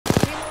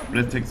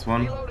Red takes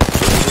one.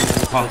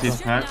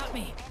 Party's packed.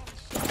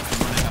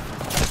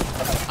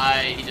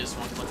 He just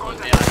won't click on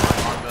me. I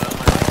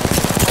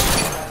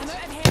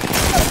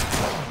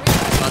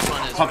last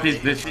one is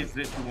Poppy's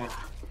literally one.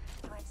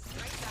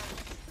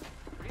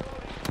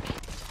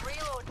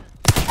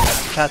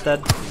 Cat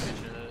dead.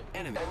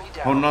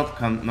 Oh, not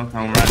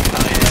down right.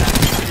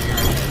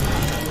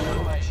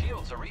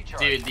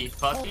 Dude, the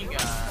fucking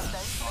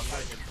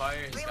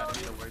fire has got to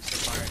be the worst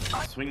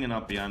fire. Swinging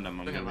up behind them,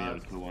 I'm gonna be able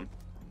to kill one.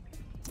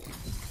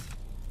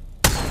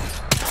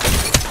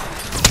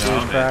 Two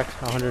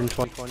cracked,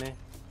 120.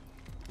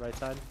 Right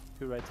side,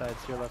 two right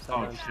sides, your left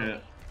side. Oh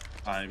shit.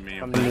 I mean,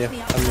 come near. Okay,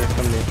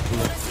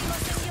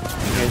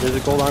 there's a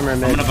gold armor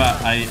mid.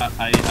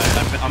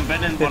 I'm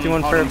betting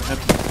 51 perp.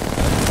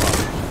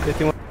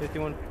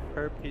 51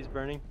 perp, he's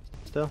burning.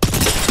 Still.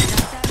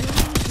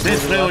 Sit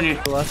play on you.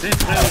 Sit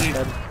play on you.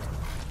 Dead.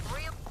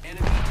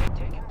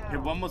 Hey,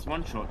 one was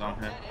one shot down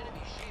here.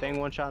 Bang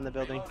one shot in the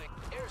building.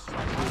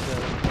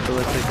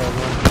 Ballistic gold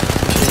one.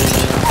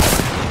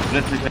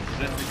 Let's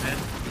dead.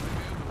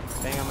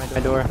 Bang on my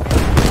door.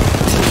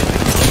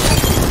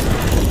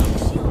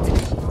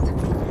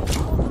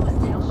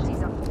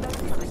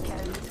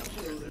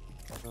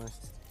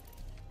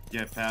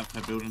 Yeah, fair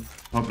building.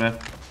 Top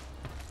left.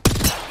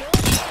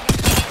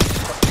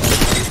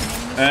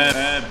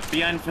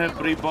 Behind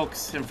February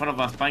box in front of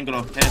us,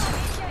 Bangalore. 10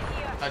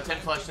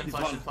 flush.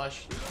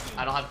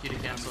 I don't have Q to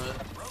cancel it.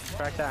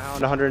 Crack that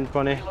hound,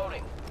 120.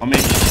 On me.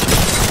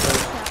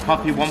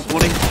 Poppy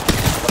 140.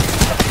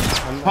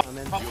 I'm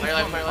in. Clear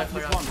life.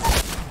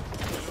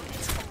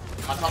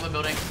 On top of the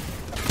building.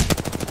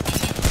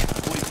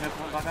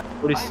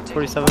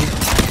 47.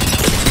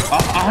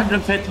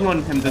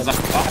 131 him design.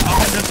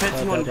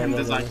 131 him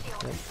design.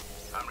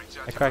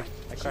 I cracked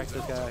this guy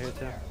out here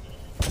too.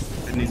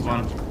 It needs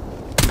one.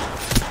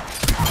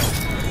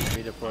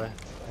 Redeploy.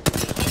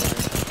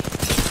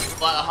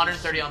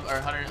 130 on, or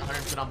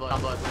 110 on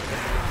blood.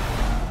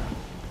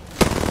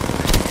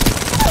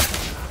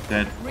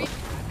 Dead.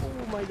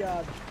 Oh my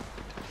god.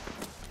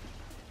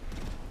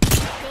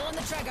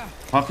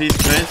 Poppy's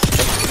first.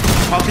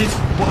 Poppy's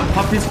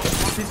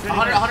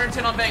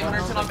 110 on bang,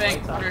 110 on bang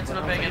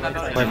in that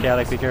building. Play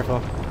chaotic, be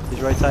careful.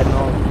 He's right side and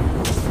all.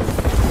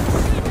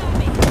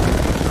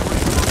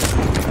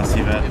 I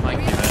see that.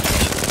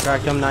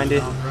 Cracked him,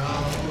 90.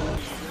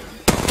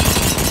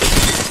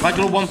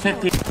 Michael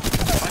 150.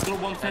 Michael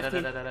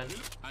 150.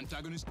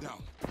 Antagonist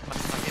down.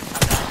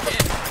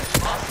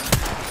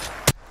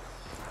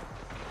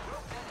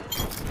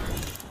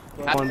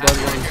 Blood one.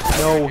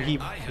 No, he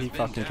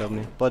fucking killed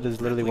me. Blood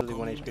is literally 1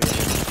 HP.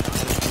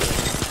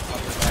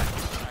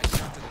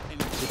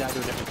 He died to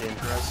a different team.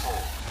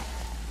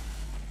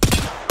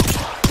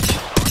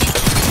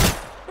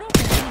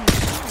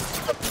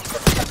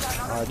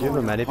 Do you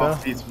have a medibell?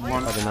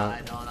 Probably not.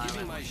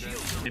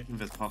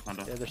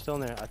 Yeah, they're still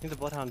in there. I think the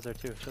bloodhound's there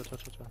too. Chill. Be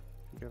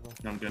careful.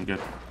 No, I'm good.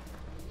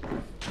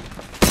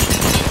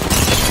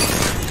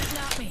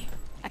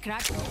 I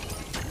cracked.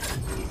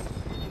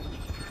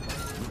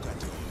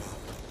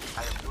 I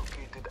have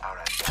located our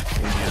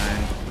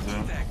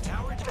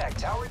Attack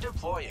tower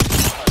deploying.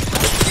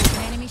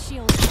 Enemy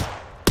shield.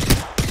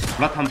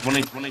 Bloodhound's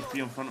 1HP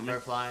in front of me. We're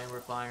flying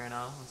right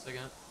now. 1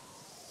 second.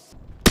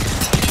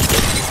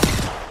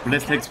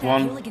 Ballistics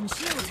 1.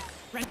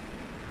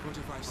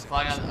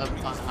 Flying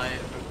up on height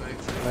real quick.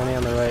 Lenny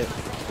on the right.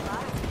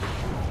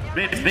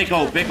 Big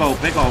O.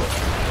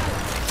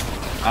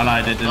 I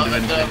lied, it didn't do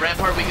anything. The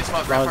rampart we can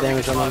spot. A lot of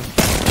damage on them.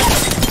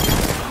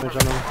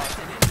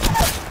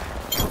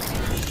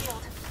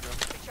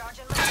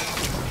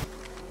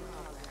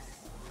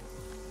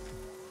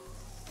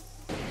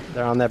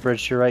 They're on that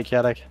bridge to your right,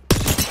 Chaotic.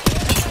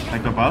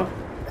 Like above?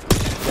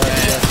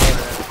 Yeah.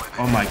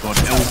 Oh my god,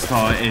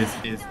 L-Star is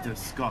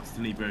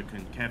disgustingly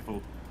broken.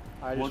 Careful.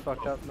 I just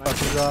fucked up.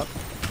 Nice drop.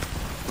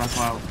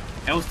 Wow.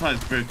 L-Star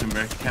is broken,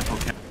 bro. Careful.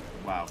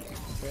 Wow.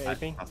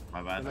 That's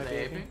my bad.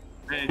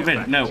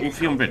 Red. No, all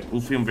three on red.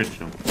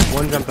 Still.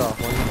 One jumped off.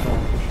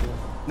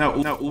 No,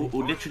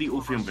 literally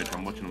all three on red.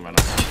 I'm watching them right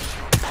now.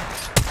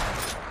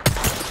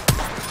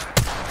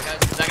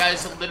 That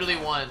guy's literally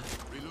one.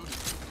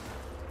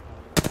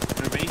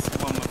 The race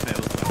one with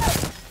L-Star.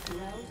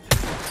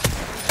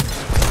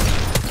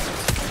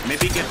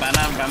 Maybe get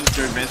Banana and Rams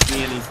to invest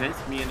me and he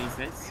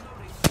says.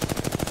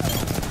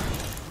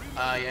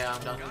 Yeah,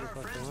 I'm done.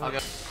 I'll go.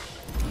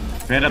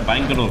 We had a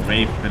Bangalore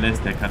Brave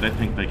ballistic. I don't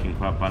think they can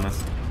grab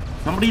banners.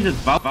 Somebody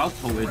just bow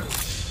forward.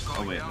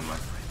 Oh wait,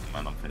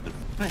 man, I'm faded.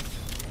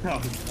 No.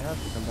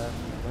 Come back.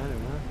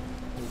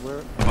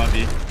 Where? Above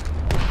you.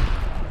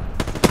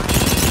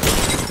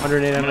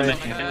 108 on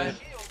right.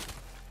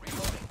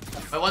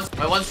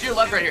 My one's to your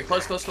left right here.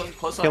 Close up.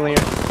 Killing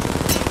her.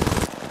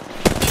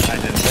 I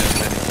didn't do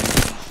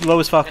anything. Low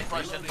as fuck.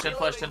 10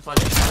 flush.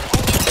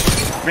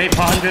 Brave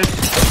 100.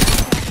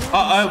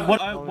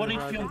 What do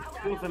you feel?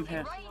 Two of them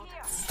here.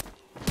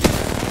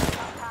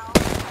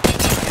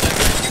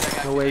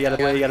 No way,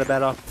 you gotta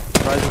bat off.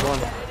 Rise is one.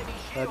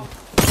 Dead.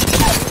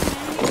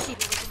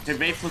 Hey,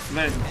 Brave was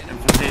slow. And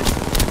for this.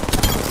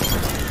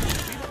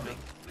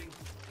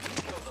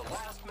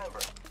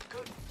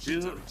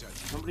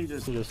 Somebody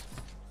just.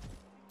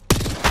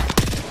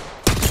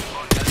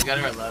 Got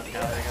her left.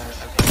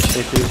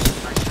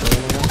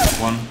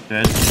 One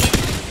dead.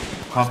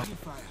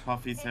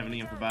 Coffee 70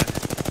 in the back.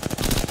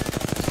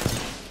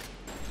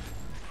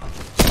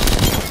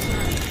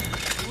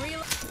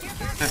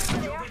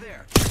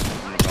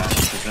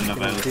 In the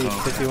back.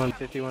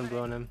 51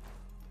 blowing him.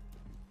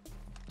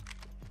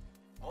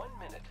 1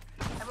 minute.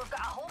 And we've got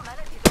a whole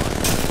minute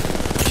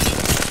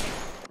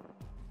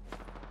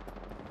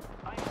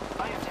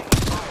I am taking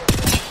fire.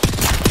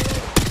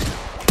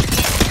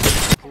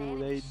 Ooh,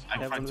 they I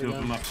have cracked one 2 of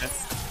them down. up. Yes.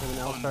 With an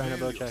L-star and a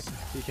bow check.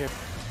 Be careful.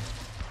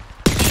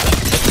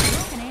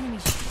 An enemy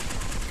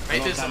shield.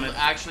 Wraith is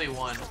actually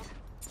one.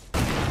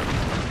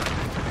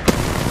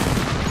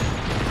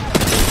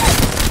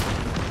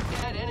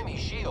 Dead enemy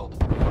shield.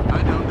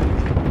 I don't.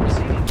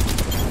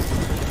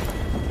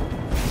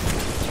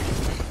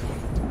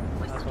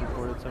 Last one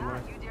ported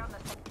somewhere.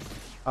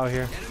 Oh,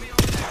 here.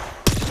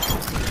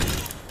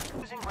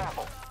 Losing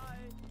grapple.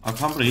 I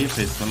can't believe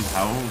they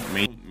somehow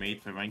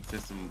made the rank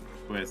system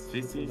where it's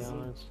 50.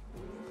 Balance.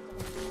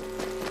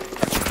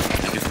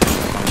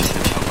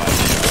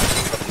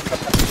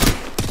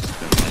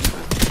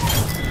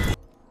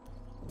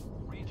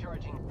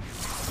 Recharging.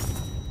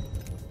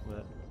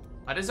 What?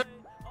 I deserve.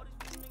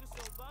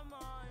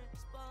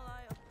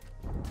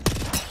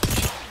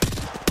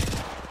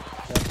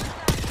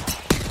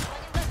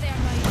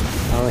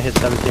 I only hit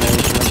 17 on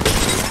each one.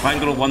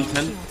 Triangle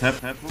 110. Tap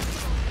purple.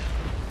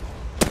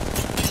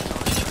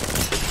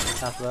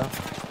 Half low. I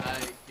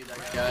get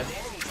that guy.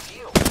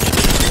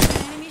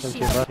 Enemy Thank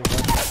you, shield. bud.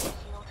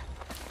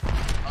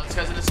 Oh, this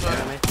guy's in this smoke.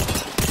 Enemy.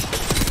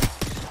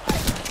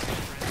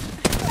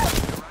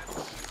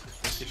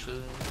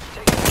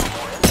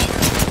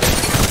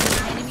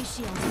 Enemy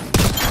shield.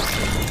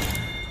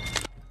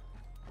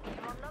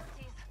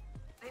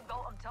 They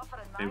built them tougher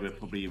and They were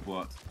probably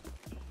what?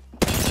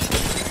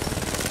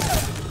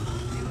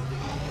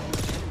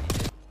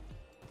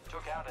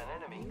 Took out an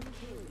enemy.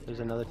 There's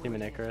another team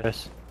in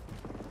Icarus.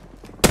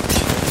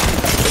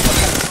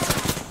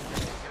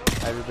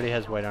 Everybody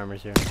has white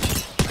armors here.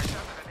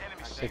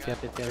 60 up,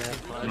 50 up.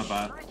 Not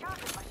bad. I'm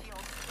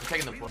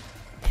taking the point.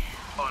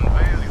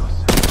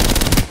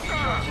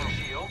 Recharging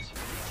shields.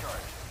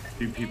 Recharge.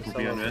 2 people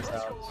behind Solos this. it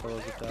out.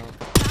 Solos it down.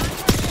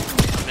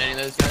 I'm hitting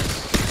those guys.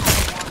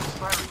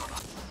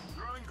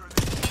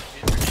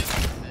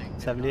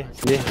 70.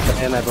 See?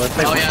 And I both.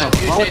 Oh yeah,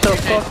 What the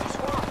fuck?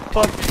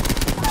 Fuck.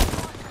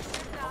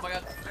 Oh my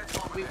god.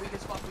 We can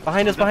swap.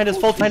 Behind us,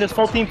 full behind us,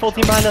 full team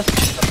behind us. Okay.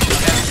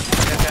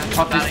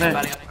 Fuck is that?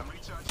 Batting.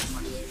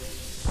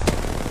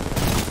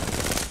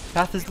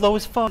 Path is low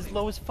as fuck. He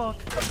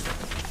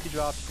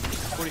dropped.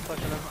 40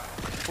 clutch on him.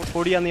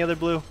 40 on the other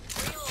blue.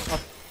 Up.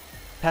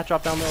 Pat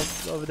dropped down low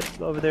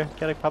over there.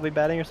 Got probably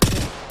batting or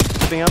something.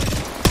 Moving up.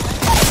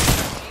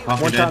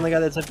 One shot on the guy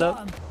that zipped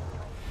up.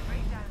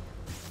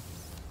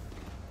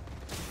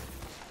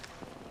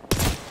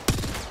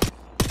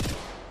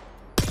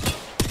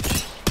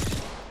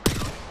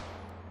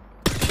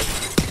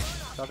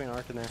 Dropping an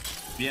arc in there.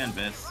 Behind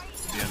this.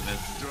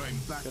 Drawing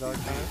back. Good arc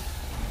time.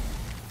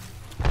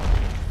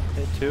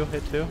 Hit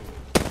two.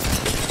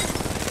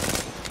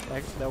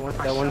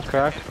 That one's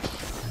cracked.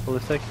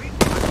 Ballistic.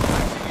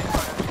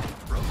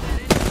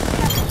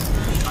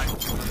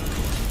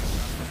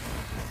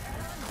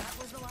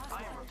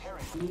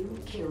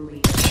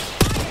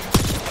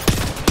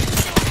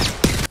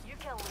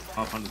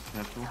 Half on the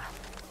purple.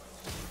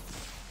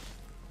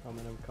 I'm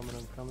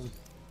coming.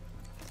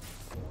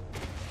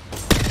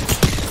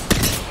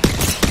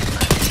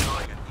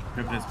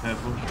 Purple is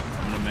purple.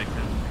 I'm gonna make it.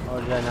 Oh,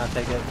 did I not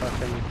take it?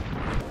 Fucking.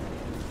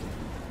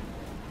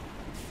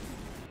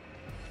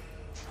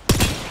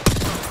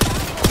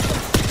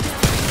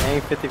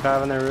 Dang,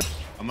 55 on their roof.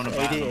 I'm gonna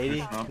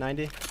 80,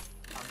 90. I'm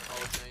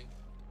closing.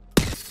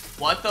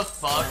 What the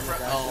fuck, bro?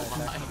 Oh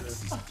my.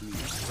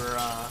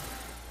 Bruh.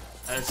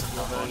 That is some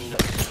bullshit.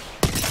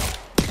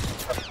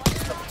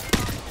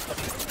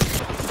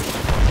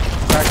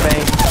 Crack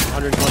bang,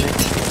 120.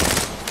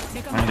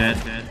 I'm dead.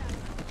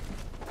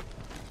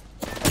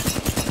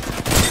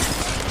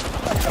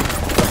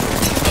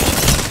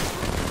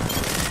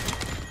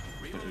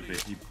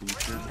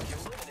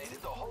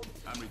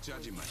 I'm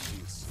recharging my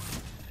shields.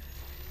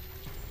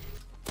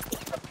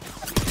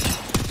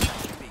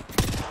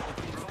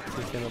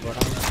 He's in the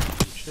bottom.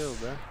 Chill,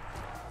 bro.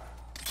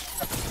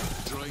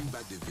 Drawing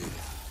back the veil.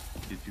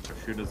 These people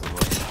shoot us a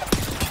lot.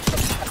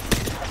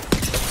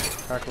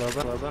 Crack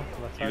Loba.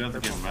 Left You guys side. are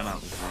getting run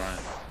out, it's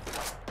alright.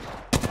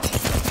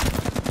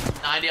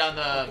 90 on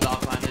the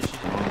dock line that she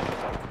did.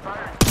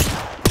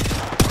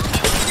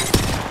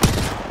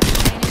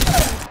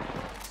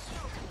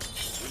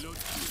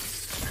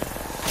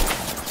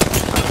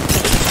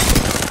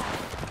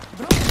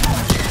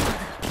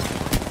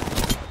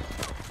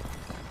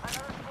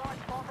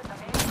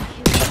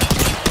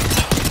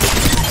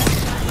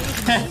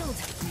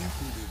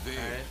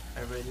 Alright,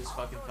 everybody just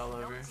fucking fell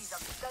over.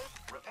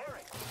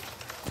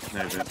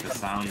 No, the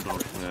sound of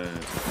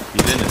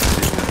he's in it.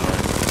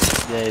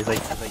 Yeah, he's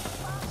like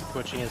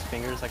twitching his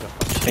fingers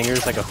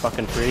like a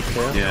fucking freak too.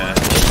 Yeah.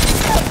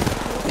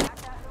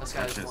 This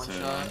guy's Shit, one so-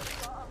 shot.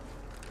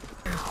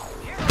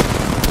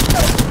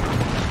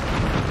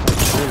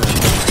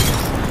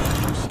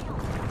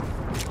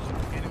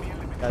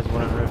 Guys,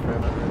 one on roof,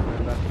 right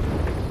back.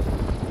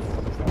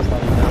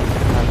 Sliding down.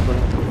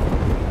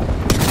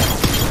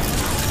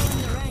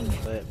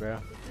 Lit, bro.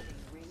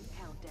 Ring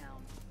countdown.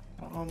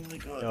 Oh my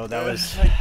god. Yo, that was